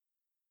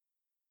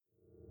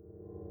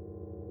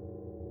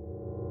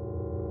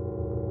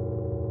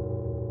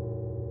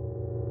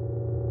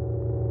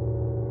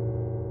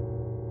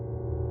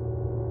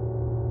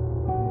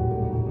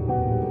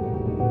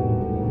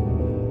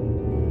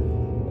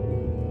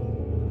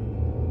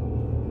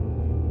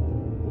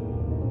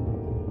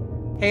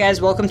Hey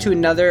guys, welcome to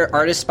another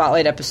Artist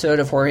Spotlight episode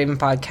of Horror Haven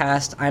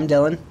Podcast. I'm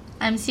Dylan.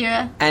 I'm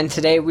Sierra. And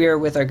today we are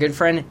with our good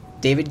friend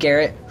David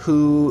Garrett,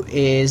 who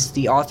is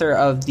the author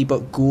of the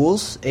book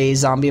Ghouls, a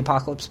zombie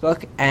apocalypse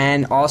book,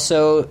 and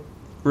also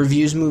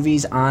reviews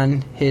movies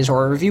on his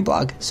horror review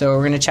blog. So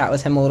we're going to chat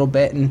with him a little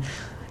bit and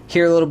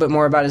hear a little bit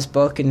more about his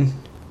book and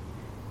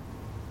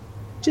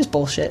just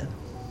bullshit.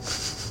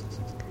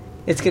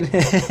 It's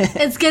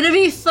gonna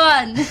be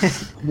fun.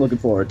 I'm looking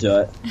forward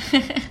to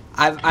it.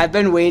 I've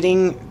been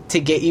waiting to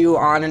get you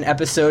on an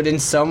episode in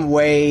some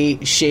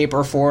way, shape,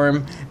 or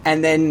form,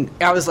 and then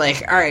I was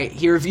like, all right,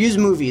 he reviews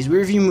movies, we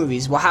review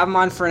movies, we'll have him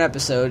on for an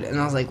episode, and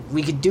I was like,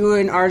 we could do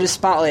an Artist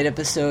Spotlight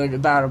episode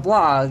about a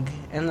blog,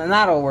 and then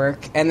that'll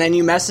work, and then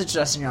you messaged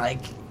us, and you're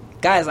like,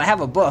 guys, I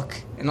have a book,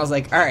 and I was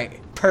like, all right,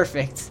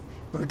 perfect.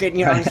 We're getting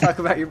you on to talk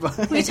about your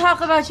book. We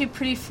talk about you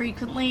pretty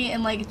frequently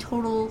in, like, a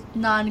total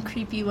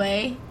non-creepy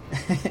way.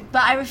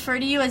 But I refer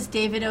to you as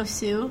David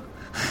Osu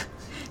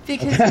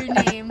because your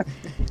name.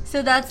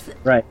 So that's...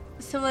 Right.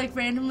 So, like,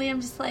 randomly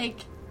I'm just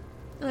like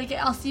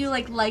I'll see you,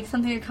 like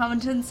something or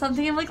comment on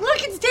something. I'm like, look,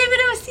 it's David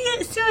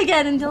Osu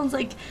again. And Dylan's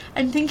like,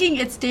 I'm thinking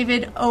it's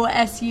David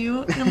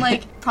OSU. And I'm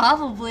like,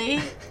 probably.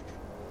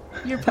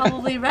 You're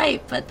probably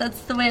right, but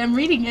that's the way I'm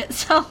reading it,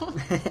 so...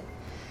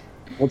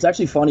 Well, it's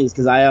actually funny is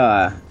because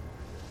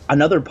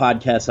another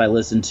podcast I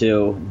listened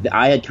to,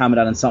 I had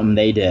commented on something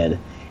they did,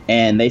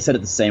 and they said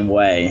it the same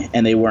way,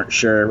 and they weren't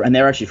sure, and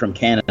they're actually from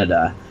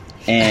Canada,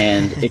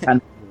 and it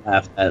kind of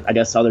laughed at, I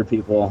guess, other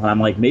people, and I'm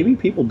like, maybe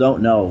people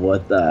don't know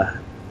what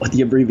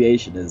the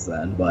abbreviation is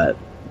then, but...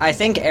 I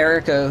think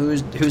Erica,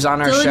 who's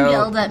on our Dylan show...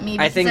 yelled at me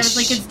because I was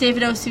like, it's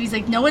David Osu. He's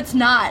like, no, it's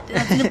not.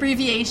 That's an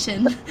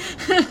abbreviation.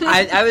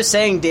 I was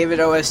saying David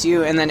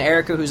OSU, and then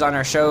Erica, who's on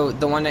our show,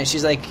 the one that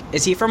she's like,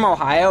 is he from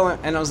Ohio?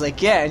 And I was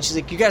like, yeah. And she's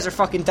like, you guys are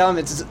fucking dumb.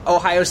 It's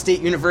Ohio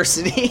State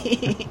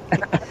University.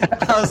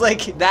 I was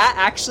like, that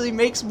actually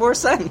makes more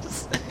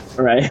sense.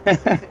 Right.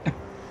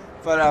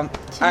 But,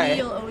 to me,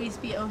 you'll always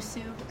be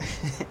Osu.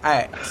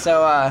 Alright,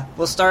 so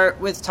we'll start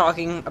with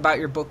talking about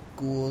your book,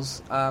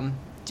 Ghouls.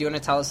 Do you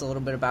want to tell us a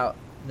little bit about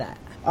that?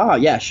 Oh,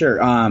 yeah, sure.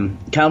 Kind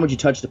of what you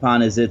touched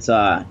upon is it's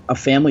a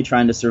family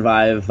trying to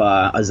survive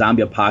a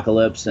zombie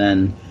apocalypse,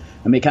 and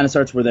I mean, it kind of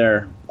starts where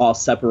they're all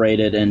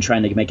separated and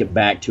trying to make it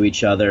back to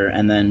each other,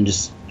 and then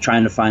just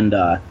trying to find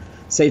a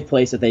safe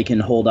place that they can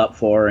hold up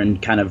for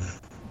and kind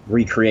of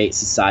recreate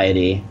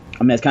society.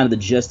 I mean, that's kind of the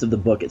gist of the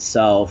book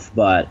itself,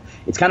 but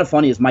it's kind of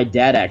funny is my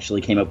dad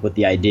actually came up with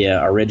the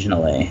idea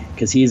originally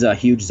because he's a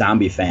huge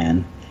zombie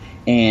fan,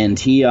 and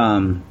he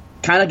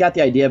kind of got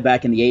the idea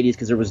back in the 80s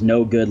because there was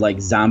no good like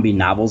zombie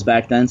novels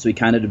back then, so he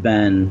kind of had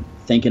been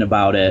thinking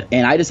about it,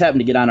 and I just happened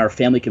to get on our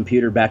family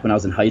computer back when I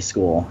was in high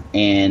school,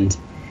 and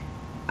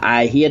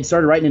he had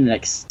started writing in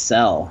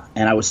Excel,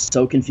 and I was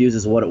so confused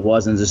as to what it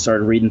was, and just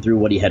started reading through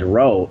what he had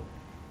wrote,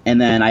 and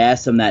then I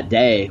asked him that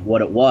day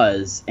what it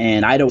was,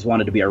 and I'd always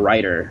wanted to be a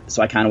writer,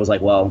 so I kind of was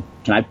like, well,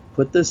 can I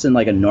put this in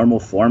like a normal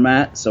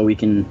format so we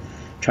can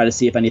try to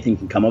see if anything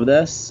can come of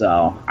this?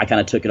 So I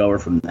kind of took it over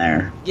from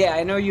there. Yeah,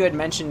 I know you had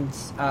mentioned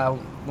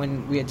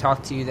when we had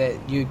talked to you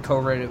that you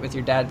co-wrote it with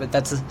your dad, but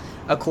that's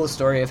a cool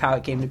story of how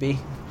it came to be.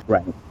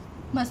 Right.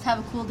 Must have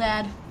a cool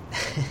dad.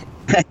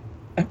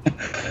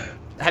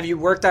 Have you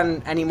worked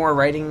on any more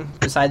writing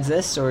besides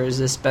this, or has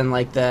this been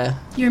like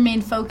your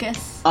main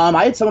focus?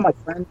 I had some of my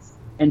friends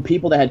and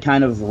people that had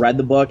kind of read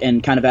the book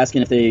and kind of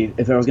asking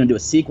if I was going to do a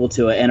sequel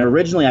to it. And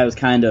originally I was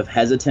kind of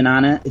hesitant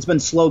on it. It's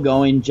been slow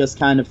going, just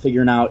kind of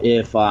figuring out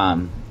if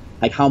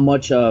like how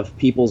much of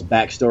people's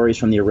backstories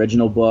from the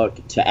original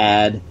book to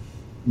add,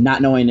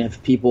 not knowing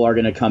if people are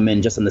going to come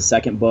in just in the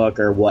second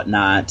book or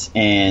whatnot,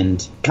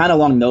 and kind of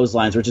along those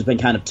lines, which has been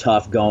kind of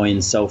tough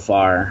going so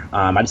far.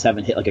 I just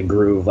haven't hit like a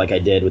groove like I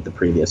did with the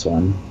previous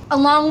one.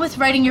 Along with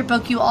writing your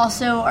book, you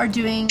also are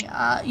doing,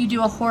 you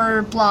do a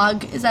horror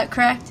blog, is that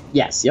correct?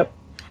 Yes, yep.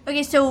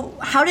 Okay, so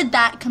how did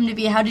that come to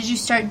be? How did you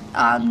start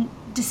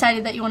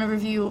decided that you want to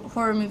review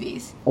horror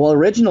movies? Well,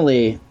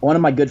 originally, one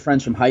of my good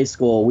friends from high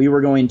school, we were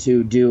going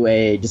to do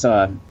just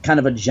a kind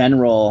of a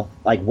general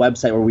like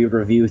website where we would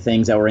review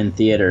things that were in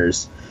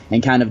theaters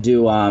and kind of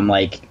do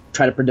like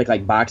try to predict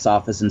like box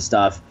office and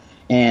stuff.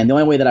 And the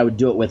only way that I would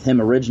do it with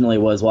him originally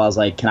was, well, I was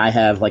like, can I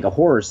have like a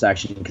horror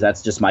section, because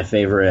that's just my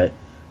favorite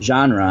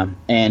genre.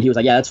 And he was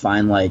like, yeah, that's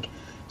fine. Like,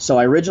 so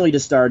I originally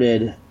just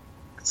started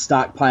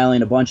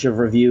stockpiling a bunch of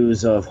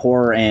reviews of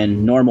horror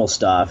and normal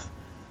stuff,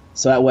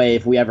 so that way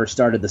if we ever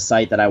started the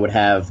site that I would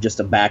have just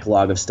a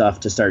backlog of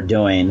stuff to start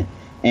doing.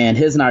 And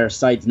his and our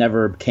sites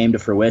never came to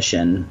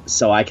fruition,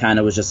 so I kind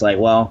of was just like,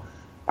 well,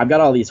 I've got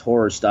all these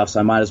horror stuff, so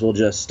I might as well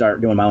just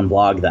start doing my own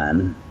blog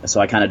then. So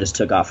I kind of just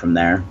took off from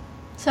there.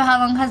 So how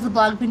long has the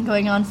blog been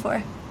going on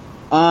for?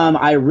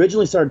 I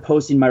originally started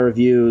posting my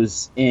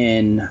reviews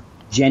in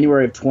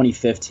January of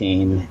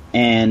 2015,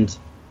 and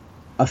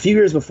a few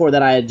years before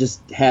that, I had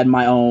just had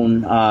my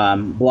own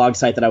blog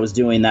site that I was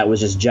doing that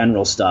was just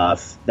general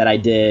stuff that I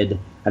did,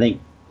 I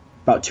think,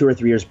 about 2 or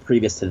 3 years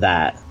previous to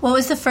that. What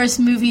was the first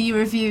movie you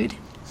reviewed?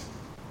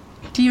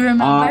 Do you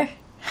remember?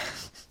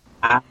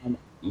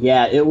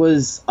 Yeah, it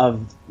was a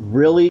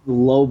really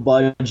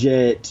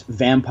low-budget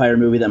vampire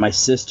movie that my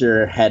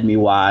sister had me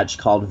watch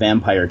called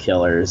Vampire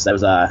Killers. That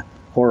was a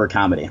horror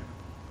comedy.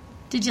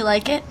 Did you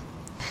like it?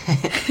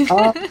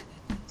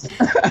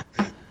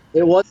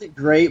 It wasn't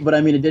great, but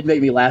I mean, it did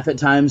make me laugh at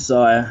times,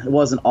 so it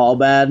wasn't all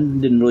bad.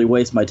 Didn't really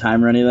waste my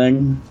time or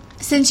anything.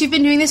 Since you've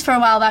been doing this for a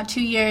while, about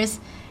 2 years,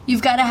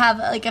 you've got to have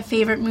like a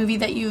favorite movie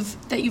that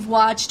you've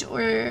watched,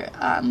 or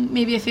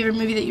maybe a favorite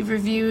movie that you've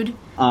reviewed.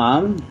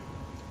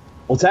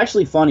 What's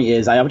actually funny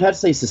is I would have to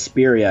say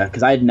Suspiria,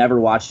 because I had never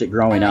watched it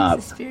growing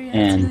up. Suspiria,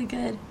 it's really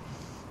good.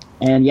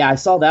 And yeah, I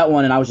saw that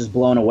one and I was just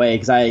blown away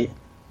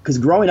because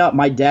growing up,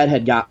 my dad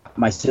had got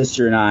my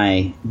sister and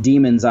I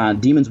Demons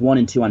 1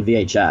 and 2 on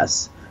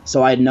VHS.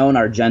 So I had known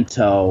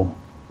Argento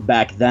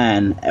back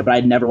then, but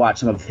I'd never watched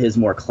some of his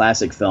more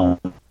classic films.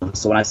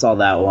 So when I saw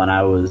that one,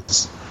 I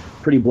was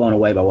pretty blown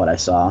away by what I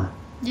saw.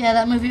 Yeah,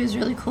 that movie was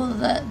really cool.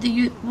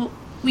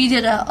 We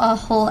did a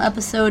whole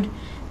episode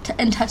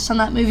and touched on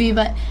that movie,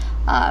 but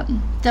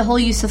the whole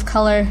use of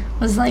color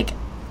was like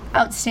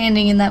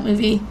outstanding in that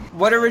movie.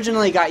 What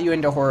originally got you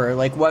into horror?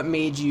 Like, what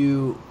made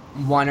you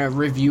want to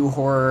review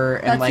horror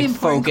and like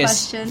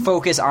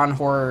focus on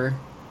horror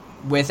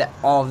with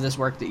all of this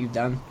work that you've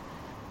done?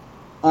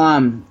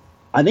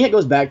 I think it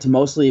goes back to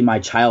mostly my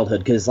childhood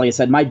because, like I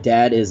said, my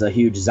dad is a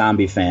huge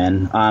zombie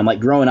fan. Like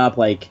growing up,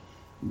 like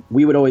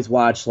we would always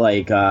watch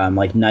like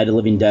Night of the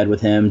Living Dead with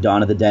him,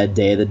 Dawn of the Dead,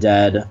 Day of the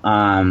Dead.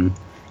 And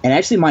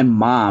actually, my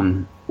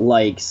mom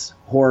likes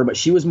horror, but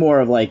she was more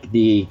of like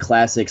the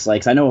classics.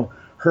 Like, I know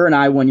her and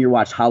I one year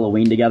watched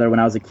Halloween together when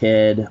I was a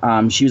kid.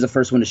 She was the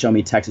first one to show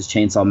me Texas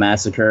Chainsaw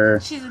Massacre.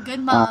 She's a good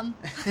mom.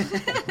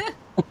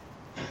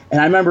 And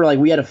I remember like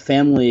we had a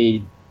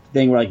family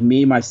thing where like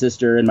me, my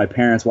sister, and my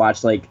parents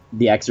watched like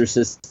The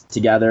Exorcist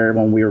together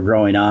when we were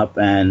growing up,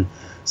 and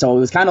so it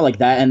was kind of like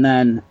that. And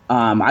then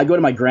I'd go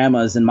to my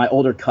grandma's, and my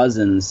older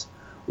cousins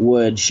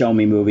would show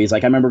me movies.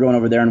 Like I remember going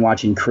over there and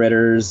watching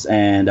Critters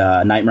and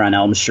Nightmare on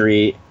Elm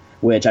Street,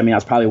 which I mean I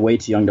was probably way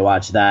too young to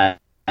watch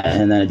that,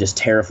 and then it just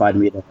terrified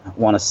me to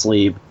want to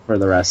sleep for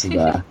the rest of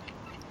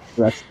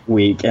the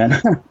week.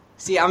 And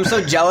see, I'm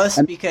so jealous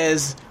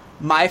because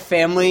my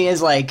family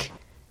is like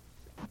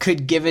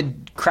could give a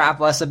crap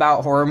less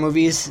about horror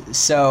movies,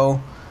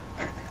 so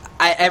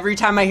every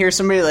time I hear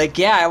somebody like,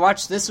 yeah, I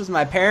watched this with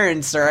my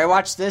parents, or I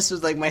watched this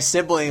with like my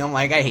sibling, I'm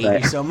like, I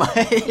hate you so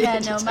much. Yeah,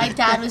 no, my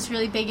dad was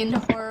really big into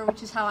horror,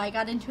 which is how I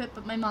got into it,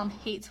 but my mom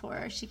hates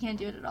horror. She can't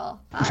do it at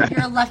all.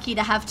 You're lucky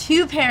to have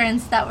two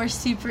parents that were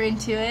super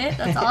into it.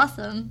 That's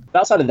awesome.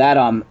 But outside of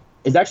that,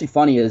 it's actually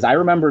funny is I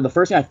remember the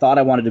first thing I thought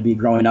I wanted to be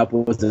growing up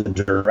was a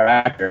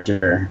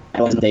director.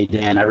 I wasn't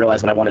dating, and I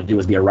realized what I wanted to do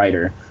was be a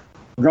writer.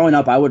 Growing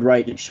up, I would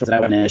write shorts that I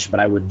would finish, but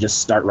I would just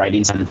start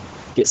writing and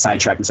get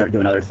sidetracked and start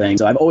doing other things.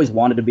 So I've always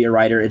wanted to be a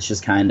writer. It's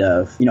just kind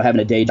of, having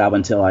a day job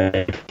until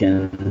I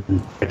can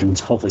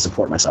hopefully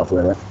support myself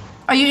with it.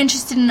 Are you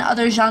interested in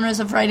other genres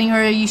of writing, or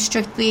are you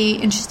strictly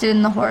interested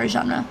in the horror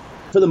genre?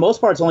 For the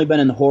most part, it's only been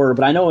in horror,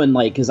 but I know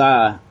because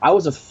I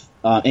was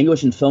a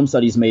English and film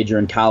studies major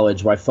in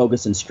college where I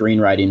focused in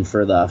screenwriting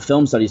for the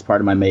film studies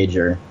part of my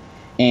major.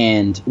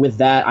 And with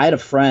that, I had a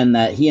friend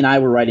that he and I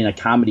were writing a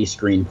comedy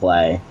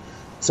screenplay.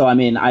 So, I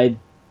mean, I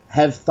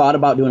have thought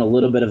about doing a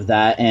little bit of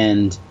that,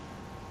 and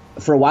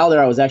for a while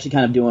there I was actually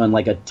kind of doing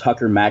like a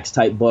Tucker Max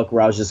type book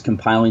where I was just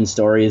compiling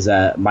stories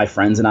that my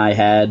friends and I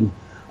had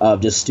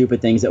of just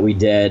stupid things that we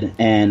did,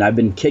 and I've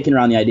been kicking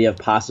around the idea of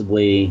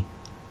possibly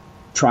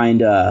trying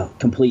to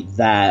complete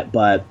that,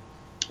 but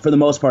for the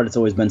most part it's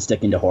always been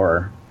sticking to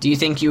horror. Do you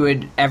think you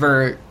would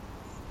ever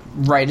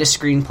write a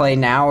screenplay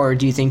now, or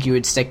do you think you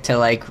would stick to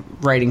like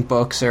writing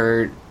books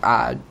or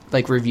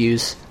like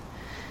reviews?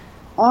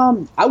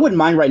 I wouldn't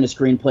mind writing a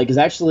screenplay because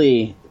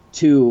actually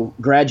to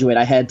graduate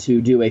I had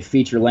to do a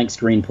feature-length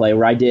screenplay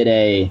where I did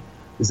a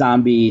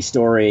zombie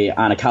story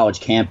on a college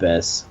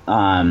campus.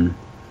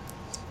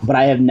 But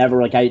I have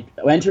never, I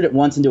entered it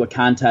once into a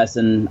contest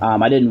and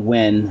I didn't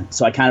win,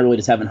 so I kind of really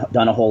just haven't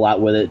done a whole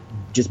lot with it.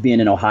 Just being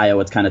in Ohio,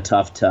 it's kind of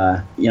tough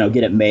to,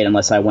 get it made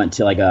unless I went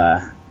to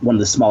one of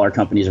the smaller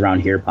companies around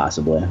here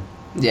possibly.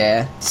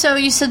 Yeah. So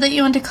you said that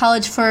you went to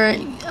college for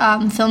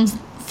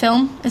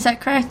film, is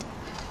that correct?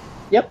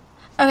 Yep.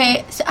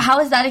 Okay, so how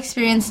was that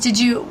experience?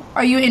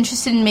 Are you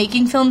interested in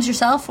making films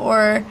yourself,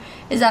 or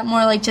is that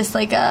more like just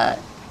like a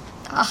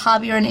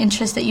hobby or an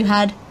interest that you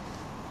had?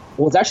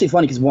 Well, it's actually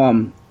funny because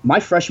my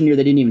freshman year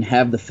they didn't even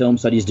have the film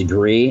studies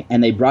degree,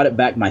 and they brought it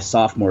back my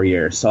sophomore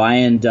year. So I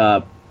ended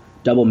up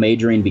double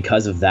majoring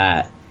because of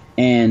that.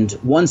 And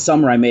one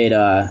summer I made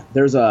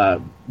there's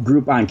a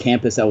group on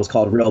campus that was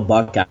called Real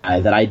Buckeye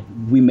that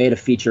we made a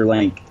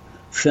feature-length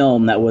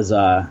film that was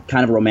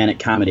kind of a romantic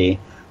comedy,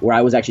 where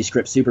I was actually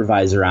script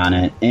supervisor on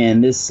it.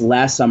 And this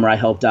last summer I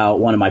helped out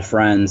one of my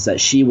friends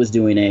that she was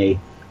doing a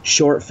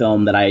short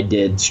film that I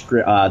did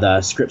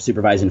the script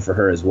supervising for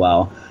her as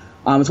well.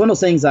 It's one of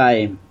those things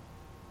a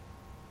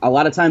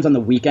lot of times on the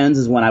weekends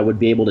is when I would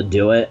be able to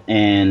do it,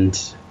 and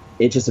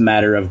it's just a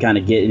matter of kind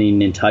of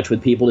getting in touch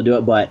with people to do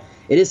it. But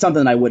it is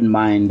something that I wouldn't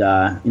mind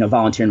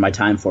volunteering my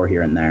time for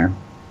here and there.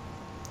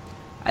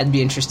 I'd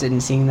be interested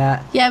in seeing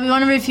that. Yeah, we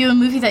want to review a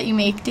movie that you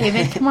make,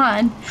 David. Come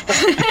on.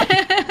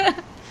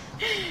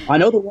 I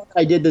know the one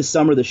that I did this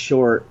summer, the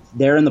short,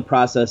 they're in the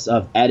process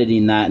of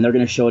editing that, and they're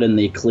going to show it in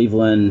the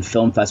Cleveland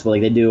Film Festival.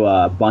 Like, they do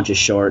a bunch of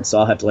shorts, so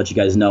I'll have to let you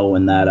guys know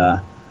when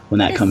that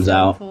comes so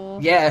out. Cool.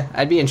 Yeah,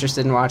 I'd be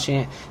interested in watching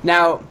it.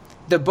 Now,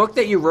 the book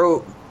that you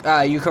wrote,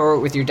 you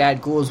co-wrote with your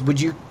dad, Ghouls, would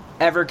you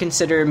ever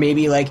consider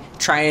maybe, like,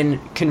 trying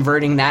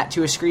converting that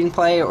to a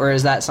screenplay, or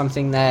is that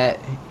something that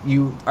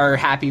you are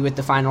happy with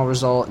the final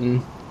result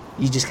and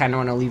you just kind of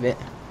want to leave it?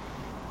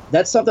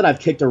 That's something I've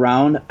kicked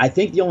around. I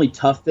think the only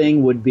tough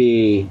thing would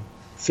be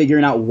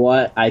figuring out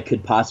what I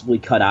could possibly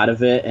cut out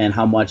of it and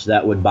how much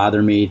that would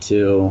bother me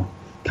to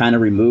kind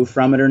of remove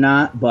from it or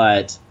not.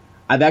 But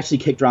I've actually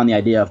kicked around the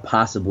idea of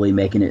possibly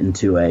making it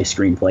into a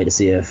screenplay to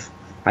see if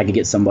I could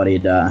get somebody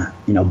to,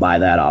 buy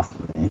that off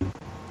of me.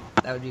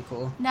 That would be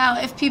cool.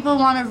 Now, if people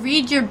want to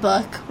read your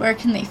book, where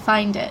can they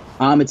find it?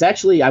 It's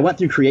actually, I went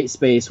through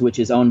CreateSpace, which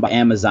is owned by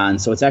Amazon,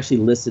 so it's actually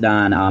listed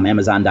on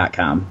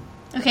Amazon.com.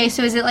 Okay,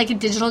 so is it like a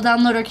digital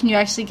download, or can you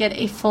actually get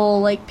a full,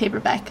 like,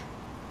 paperback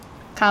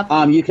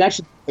copy? You can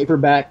actually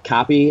paperback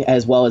copy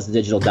as well as the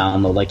digital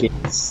download. Like,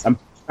 I'm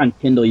on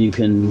Kindle, you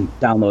can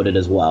download it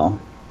as well.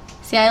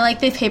 See, I like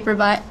the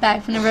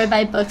paperback. Whenever I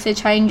buy books, I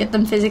try and get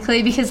them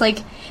physically because, like,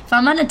 if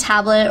I'm on a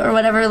tablet or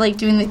whatever, like,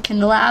 doing the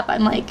Kindle app,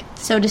 I'm, like,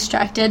 so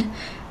distracted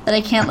that I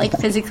can't, like,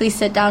 physically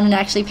sit down and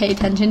actually pay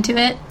attention to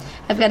it.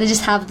 I've got to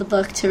just have the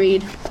book to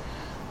read.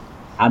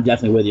 I'm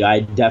definitely with you. I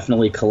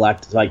definitely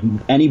collect, like,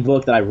 any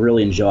book that I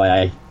really enjoy,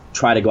 I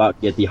try to go out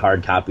and get the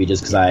hard copy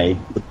just because I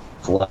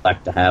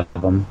collect to have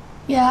them.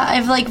 Yeah,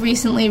 I've, like,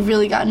 recently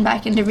really gotten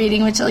back into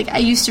reading, which, like, I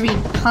used to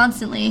read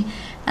constantly,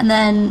 and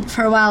then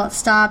for a while it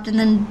stopped, and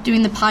then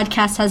doing the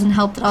podcast hasn't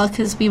helped at all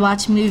because we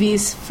watch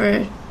movies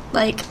for,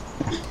 like,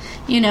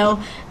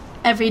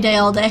 every day,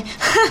 all day.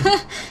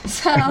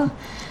 So.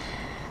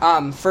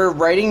 For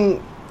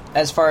writing,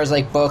 as far as,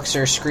 like, books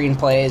or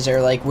screenplays,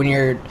 or, like, when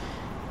you're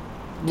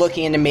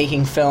looking into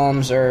making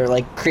films or,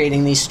 like,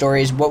 creating these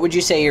stories, what would you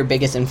say your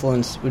biggest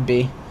influence would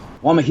be?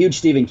 Well, I'm a huge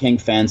Stephen King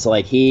fan, so,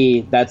 like,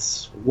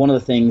 that's one of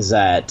the things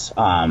that,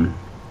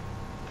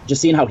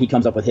 just seeing how he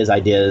comes up with his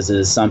ideas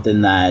is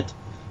something that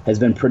has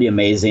been pretty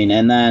amazing.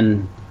 And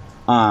then,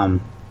 a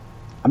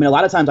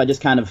lot of times I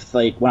just kind of,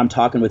 like, when I'm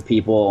talking with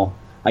people,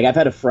 like, I've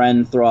had a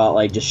friend throw out,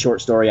 like, just short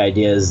story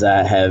ideas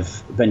that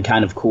have been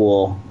kind of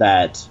cool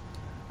that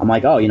I'm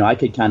like, oh, I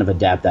could kind of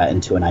adapt that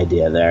into an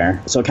idea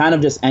there. So kind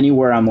of just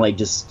anywhere I'm, like,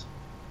 just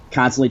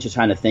constantly just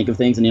trying to think of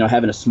things. And,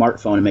 having a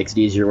smartphone, it makes it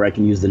easier where I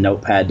can use the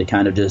notepad to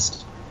kind of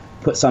just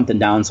put something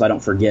down so I don't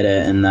forget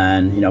it and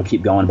then,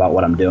 keep going about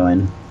what I'm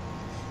doing.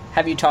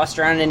 Have you tossed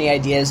around any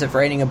ideas of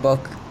writing a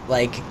book,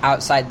 like,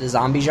 outside the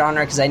zombie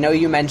genre? Because I know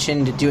you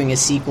mentioned doing a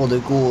sequel to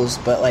Ghouls,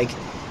 but, like,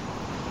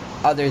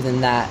 other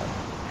than that,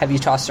 have you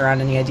tossed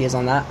around any ideas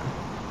on that?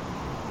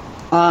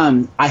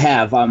 I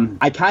have.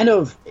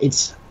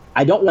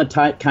 I don't want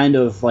to kind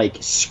of, like,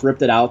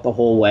 script it out the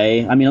whole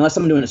way. I mean, unless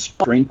I'm doing a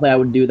screenplay, I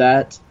would do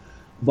that.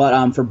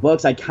 But for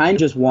books, I kind of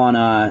just want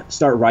to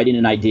start writing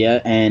an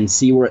idea and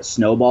see where it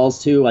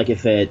snowballs to. Like,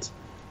 if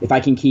I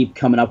can keep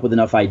coming up with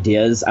enough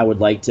ideas, I would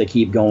like to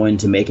keep going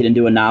to make it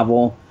into a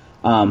novel.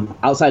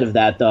 Outside of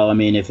that, though,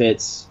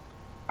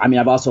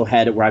 I've also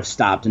had it where I've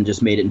stopped and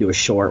just made it into a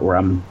short where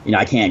I'm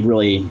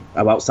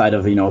outside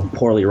of,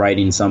 poorly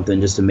writing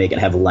something just to make it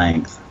have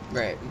length.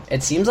 Right.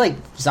 It seems like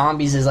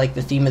zombies is, like,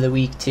 the theme of the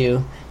week,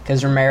 too,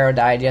 because Romero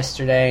died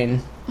yesterday,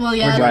 and well,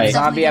 yeah, we're doing right. a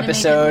zombie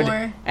episode,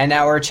 more... and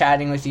now we're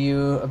chatting with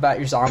you about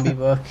your zombie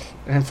book,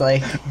 and it's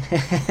like...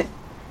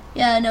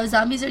 Yeah, no,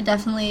 zombies are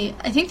definitely...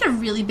 I think they're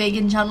really big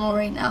in general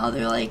right now.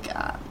 They're, like,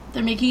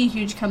 they're making a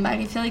huge comeback.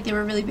 I feel like they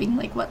were really big in,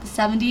 like, the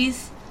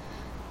 70s?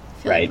 I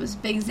feel like it was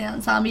big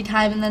zombie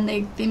time, and then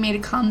they made a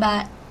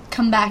comeback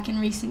in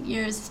recent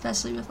years,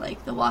 especially with,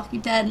 like, The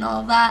Walking Dead and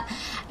all of that.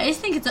 I just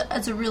think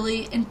it's a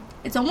really...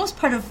 It's almost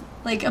part of,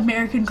 like,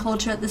 American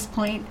culture at this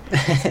point.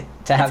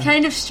 It's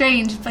kind of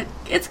strange, but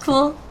it's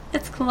cool.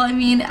 It's cool. I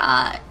mean,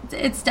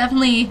 it's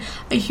definitely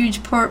a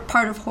huge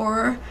part of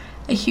horror,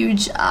 a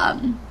huge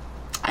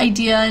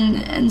idea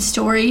and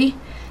story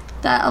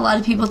that a lot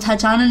of people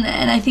touch on,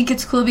 and I think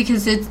it's cool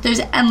because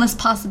there's endless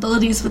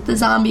possibilities with the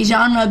zombie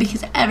genre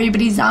because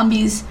everybody's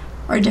zombies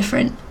are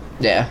different.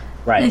 Yeah.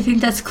 Right. And I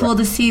think that's cool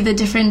to see the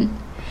different...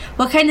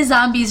 What kind of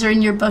zombies are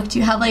in your book? Do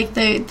you have, like,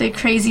 the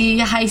crazy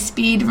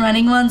high-speed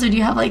running ones, or do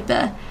you have, like,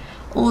 the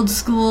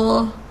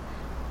old-school,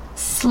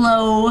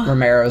 slow...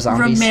 Romero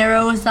zombies? We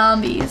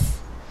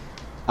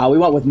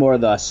went with more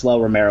of the slow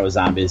Romero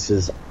zombies,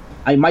 because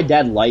my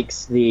dad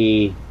likes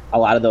a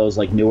lot of those,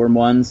 like, newer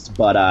ones,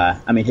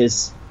 but,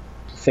 his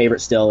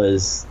favorite still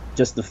is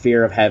just the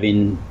fear of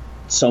having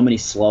so many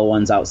slow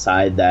ones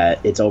outside that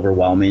it's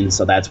overwhelming,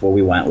 so that's where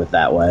we went with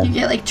that way. You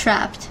get, like,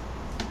 trapped.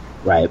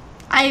 Right.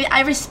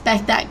 I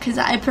respect that because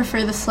I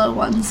prefer the slow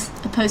ones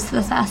opposed to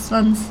the fast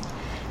ones.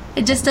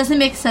 It just doesn't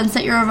make sense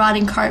that you're a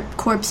rotting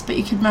corpse, but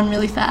you can run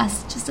really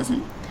fast. It just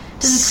doesn't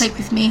click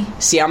with me.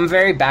 See, I'm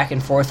very back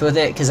and forth with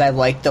it because I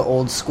like the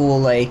old school,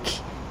 like,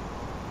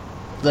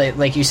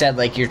 like you said,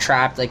 like you're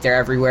trapped, like they're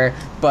everywhere.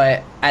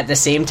 But at the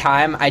same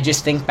time, I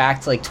just think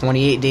back to like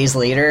 28 Days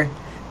Later,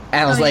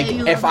 and I was like,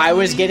 if I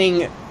was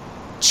getting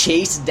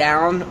chased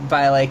down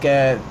by like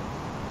a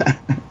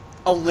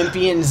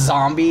Olympian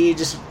zombie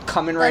just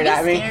coming right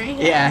at me,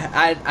 scary,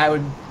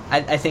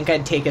 I think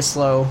I'd take a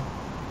slow.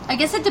 I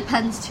guess it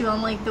depends too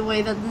on like the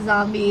way that the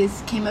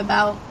zombies came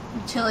about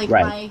to like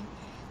Right.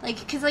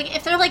 because like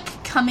if they're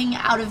like coming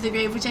out of the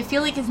grave, which I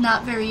feel like is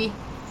not very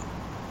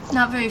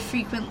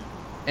frequent.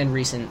 In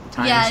recent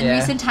times, In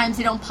recent times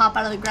they don't pop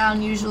out of the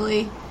ground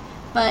usually,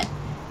 but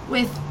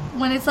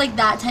when it's like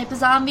that type of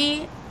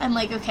zombie, I'm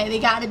like, okay, they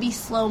got to be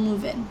slow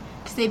moving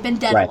because they've been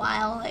dead Right. a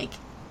while. Like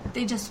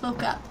they just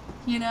spoke up,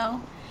 you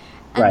know.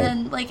 And Right.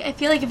 then like I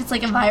feel like if it's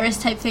like a virus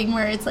type thing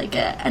where it's like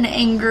an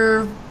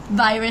anger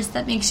virus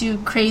that makes you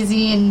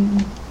crazy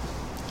and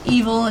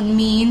evil and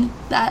mean,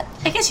 that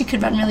I guess you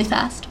could run really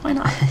fast. Why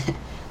not?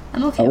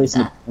 I'm okay At with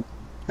least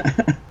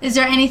that. Is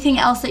there anything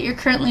else that you're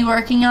currently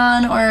working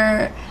on,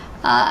 or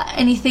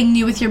anything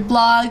new with your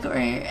blog, or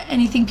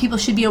anything people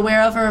should be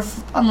aware of or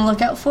on the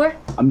lookout for?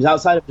 I'm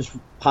outside of just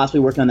possibly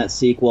working on that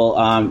sequel.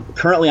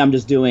 Currently, I'm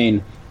just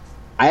doing.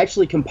 I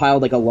actually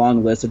compiled like a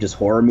long list of just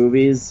horror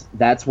movies.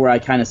 That's where I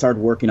kind of started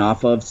working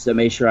off of to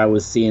make sure I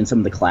was seeing some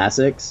of the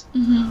classics.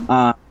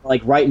 Mm-hmm.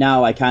 Like right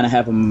now, I kind of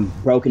have them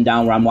broken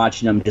down where I'm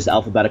watching them just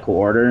alphabetical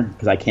order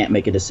because I can't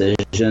make a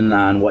decision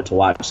on what to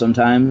watch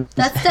sometimes.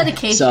 That's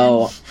dedication.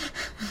 So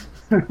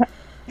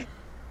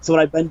what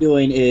I've been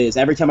doing is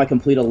every time I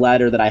complete a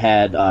letter that I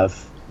had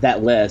of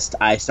that list,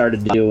 I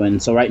started doing.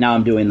 So right now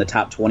I'm doing the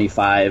top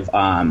 25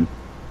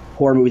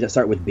 horror movies that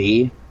start with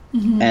B,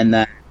 and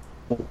then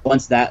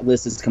once that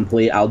list is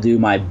complete, I'll do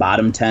my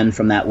bottom 10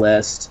 from that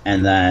list,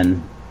 and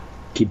then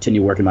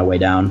continue working my way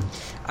down.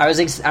 I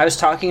was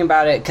talking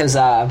about it because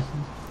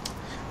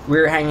we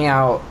were hanging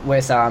out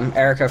with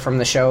Erica from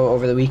the show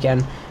over the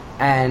weekend,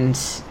 and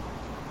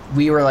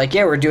we were like,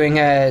 yeah, we're doing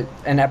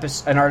an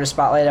artist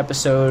spotlight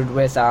episode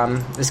with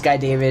this guy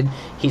David.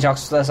 He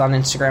talks with us on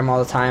Instagram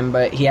all the time,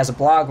 but he has a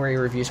blog where he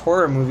reviews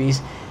horror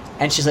movies.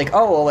 And she's like,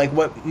 oh, well, like,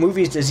 what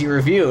movies does he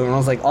review? And I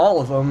was like, all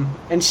of them.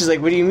 And she's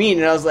like, what do you mean?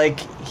 And I was like,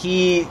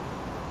 he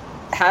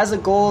has a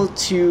goal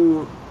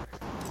to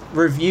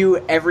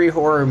review every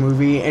horror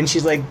movie. And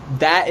she's like,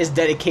 that is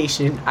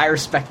dedication. I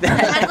respect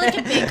that. I had like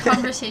a big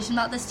conversation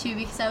about this too,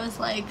 because I was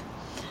like,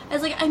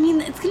 I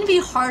mean, it's gonna be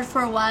hard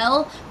for a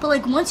while, but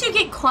like once you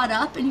get caught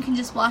up and you can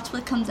just watch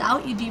what comes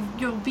out,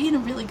 you'll be in a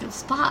really good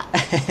spot.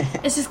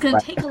 It's just gonna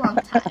take a long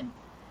time.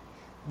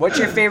 What's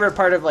your favorite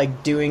part of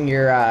like doing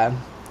your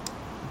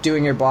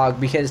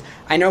blog? Because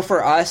I know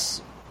for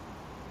us,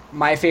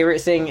 my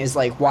favorite thing is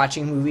like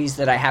watching movies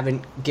that I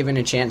haven't given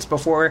a chance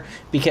before,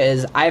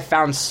 because I've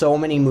found so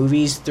many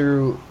movies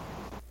through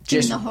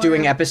just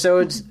doing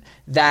episodes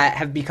that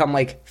have become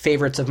like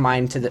favorites of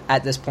mine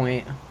at this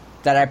point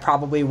that I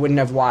probably wouldn't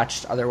have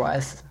watched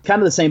otherwise.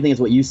 Kind of the same thing as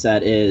what you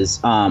said is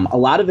a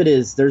lot of it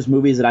is there's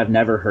movies that I've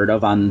never heard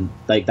of on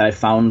like that I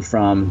found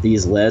from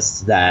these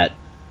lists that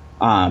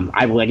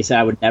like I said,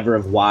 I would never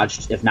have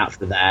watched if not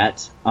for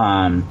that.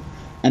 And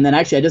then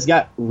actually I just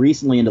got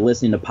recently into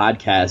listening to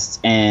podcasts,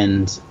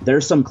 and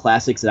there's some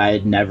classics that I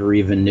had never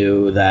even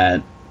knew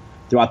that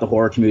throughout the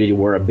horror community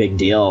were a big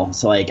deal.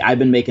 So like I've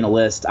been making a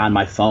list on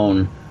my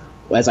phone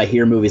as I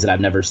hear movies that I've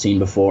never seen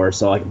before.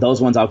 So like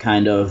those ones I'll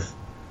kind of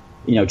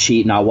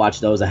cheat and I'll watch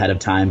those ahead of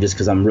time just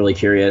because I'm really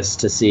curious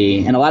to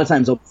see. And a lot of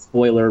times they'll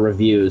spoiler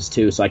reviews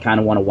too, so I kind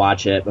of want to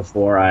watch it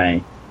before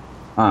I,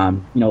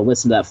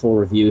 listen to that full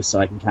review so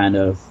I can kind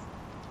of,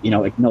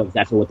 know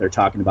exactly what they're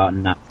talking about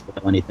and not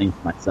spoil anything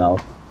for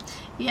myself.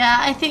 Yeah,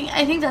 I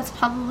think that's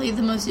probably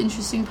the most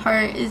interesting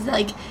part is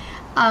like,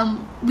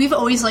 we've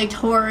always liked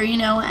horror,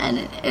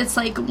 and it's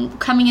like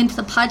coming into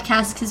the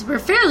podcast because we're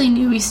fairly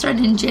new. We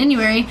started in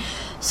January,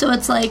 so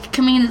it's like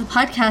coming into the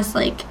podcast,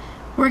 like,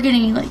 we're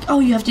getting like, oh,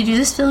 you have to do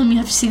this film, you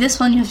have to see this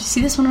one, you have to see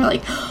this one. We're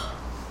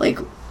like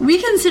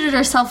we considered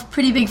ourselves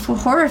pretty big for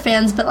horror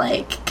fans, but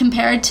like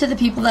compared to the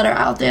people that are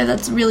out there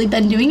that's really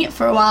been doing it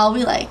for a while,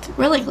 we're like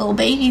little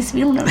babies. We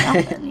don't know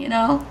nothing,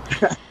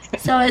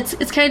 So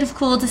it's kind of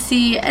cool to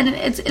see, and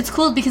it's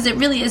cool because it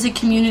really is a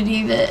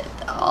community that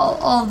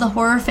all of the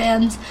horror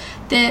fans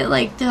they're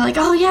like,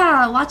 oh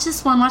yeah, watch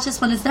this one.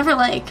 It's never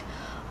like,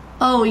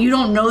 oh, you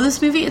don't know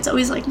this movie. It's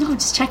always like, no,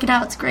 just check it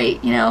out. It's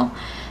great,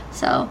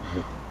 So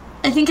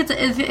I think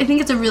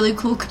it's a really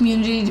cool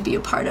community to be a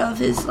part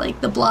of, is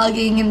like the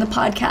blogging and the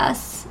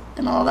podcasts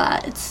and all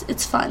that.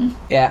 It's fun.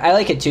 Yeah, I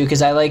like it too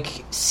because I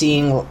like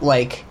seeing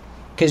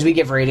because we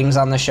give ratings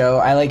on the show.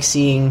 I like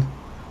seeing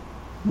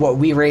what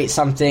we rate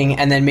something,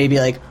 and then maybe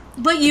like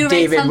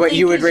David, what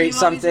you would rate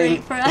something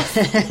rate for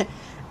us.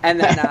 And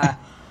then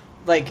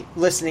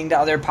listening to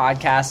other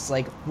podcasts,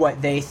 like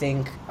what they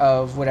think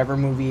of whatever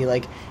movie.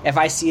 Like if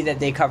I see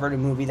that they covered a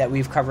movie that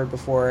we've covered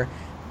before,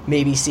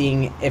 maybe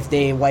seeing if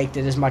they liked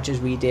it as much as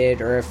we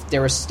did, or if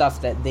there was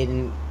stuff that they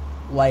didn't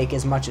like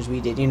as much as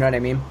we did. You know what I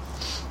mean?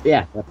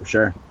 Yeah, for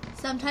sure.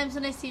 Sometimes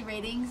when I see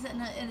ratings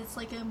and it's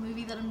like a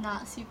movie that I'm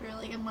not super,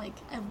 like,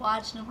 I've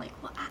watched and I'm like,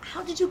 well,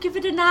 how did you give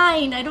it a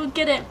 9? I don't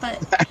get it,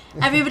 but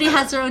everybody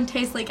has their own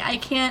taste. Like, I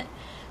can't,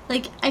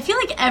 like, I feel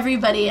like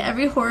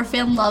every horror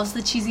fan loves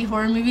the cheesy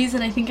horror movies,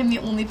 and I think I'm the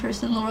only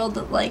person in the world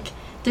that, like,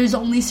 there's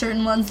only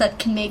certain ones that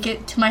can make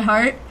it to my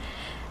heart.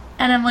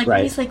 And I'm like,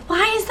 right. He's like,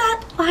 why is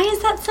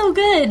that so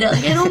good?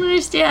 Like, I don't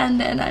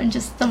understand, and I'm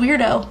just the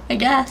weirdo, I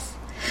guess.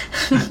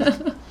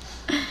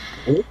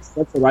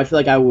 I feel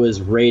like I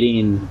was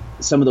rating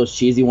some of those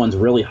cheesy ones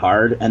really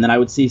hard, and then I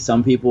would see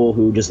some people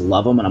who just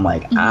love them, and I'm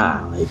like,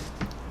 like,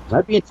 was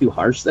I being too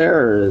harsh there,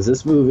 or is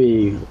this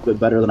movie a bit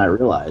better than I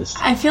realized?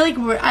 I feel like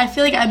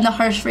I'm the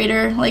harsh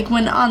rater. Like,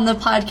 when on the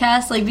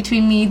podcast, like,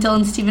 between me,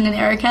 Dylan, Steven, and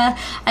Erica,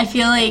 I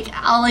feel like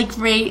I'll, like,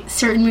 rate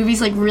certain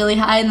movies, like, really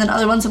high, and then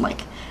other ones I'm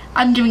like,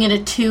 I'm giving it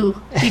a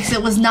 2 because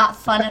it was not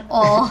fun at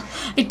all.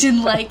 I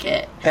didn't like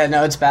it. Yeah,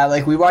 no, it's bad.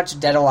 Like, we watched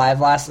Dead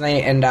Alive last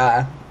night,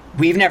 and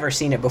we've never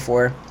seen it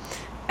before.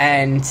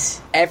 And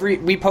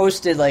we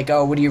posted, like,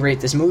 oh, what do you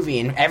rate this movie?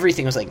 And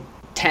everything was like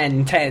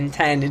 10, 10,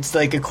 10. It's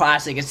like a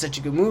classic. It's such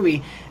a good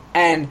movie.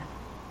 And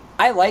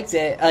I liked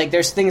it. Like,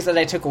 there's things that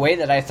I took away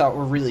that I thought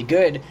were really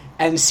good.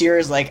 And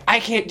Sierra's like, I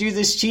can't do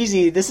this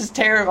cheesy. This is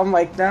terrible. I'm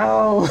like,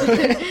 no.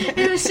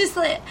 It was just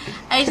like,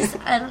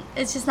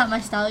 it's just not my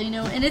style, you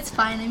know? And it's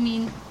fine. I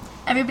mean,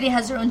 everybody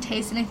has their own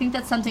taste. And I think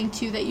that's something,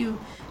 too, that you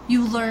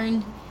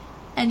learn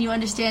and you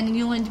understand, and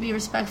you learn to be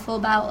respectful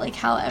about, like,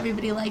 how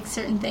everybody likes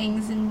certain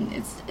things, and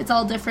it's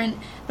all different,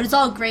 but it's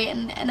all great,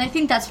 and I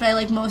think that's what I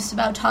like most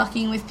about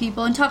talking with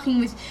people and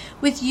talking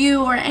with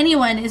you or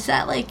anyone, is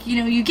that, like, you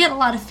know, you get a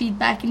lot of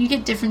feedback, and you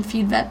get different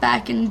feedback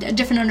back, and a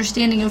different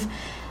understanding of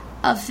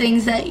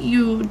things that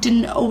you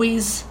didn't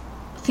always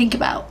think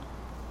about.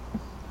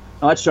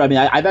 Oh, that's true. I mean,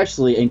 I've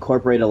actually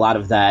incorporated a lot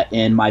of that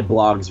in my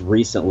blogs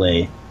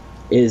recently,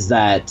 is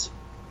that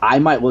I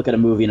might look at a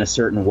movie in a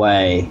certain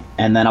way,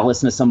 and then I'll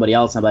listen to somebody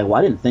else, and I'm like, well,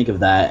 I didn't think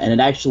of that. And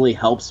it actually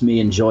helps me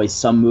enjoy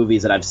some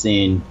movies that I've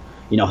seen,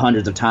 you know,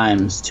 hundreds of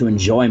times to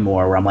enjoy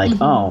more, where I'm like,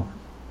 oh,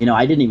 you know,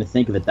 I didn't even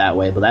think of it that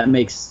way, but that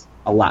makes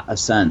a lot of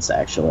sense,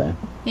 actually.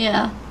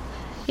 Yeah.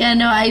 Yeah,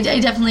 no, I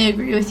definitely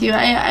agree with you.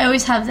 I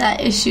always have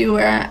that issue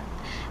where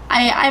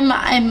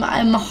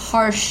I'm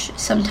harsh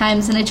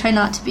sometimes, and I try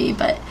not to be,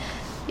 but,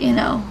 you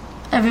know,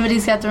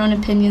 everybody's got their own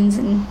opinions,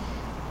 and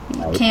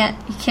you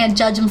can't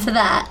judge them for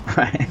that.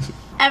 Right.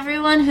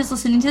 Everyone who's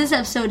listening to this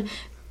episode,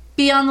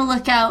 be on the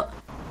lookout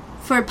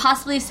for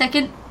possibly a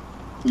second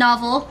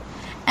novel,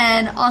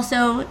 and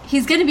also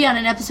he's going to be on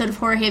an episode of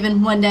Horror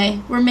Haven one day.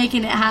 We're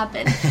making it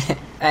happen.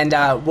 And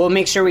we'll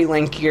make sure we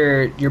link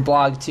your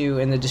blog too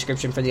in the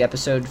description for the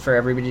episode for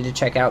everybody to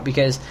check out,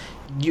 because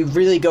you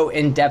really go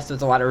in depth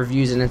with a lot of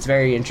reviews, and it's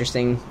very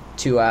interesting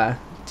to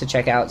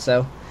check out.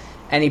 So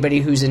anybody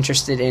who's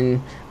interested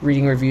in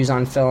reading reviews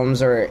on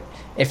films, or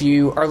if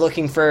you are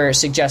looking for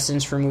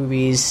suggestions for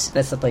movies,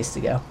 that's the place to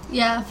go.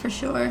 Yeah, for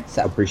sure.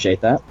 So I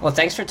appreciate that. Well,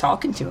 thanks for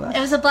talking to us. It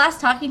was a blast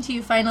talking to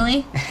you,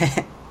 finally.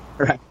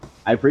 Right.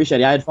 I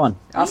appreciate it. I had fun.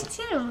 Awesome.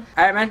 Me too. All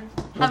right, man.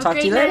 We'll Have a talk to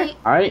great you later. night.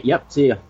 All right. Yep. See ya.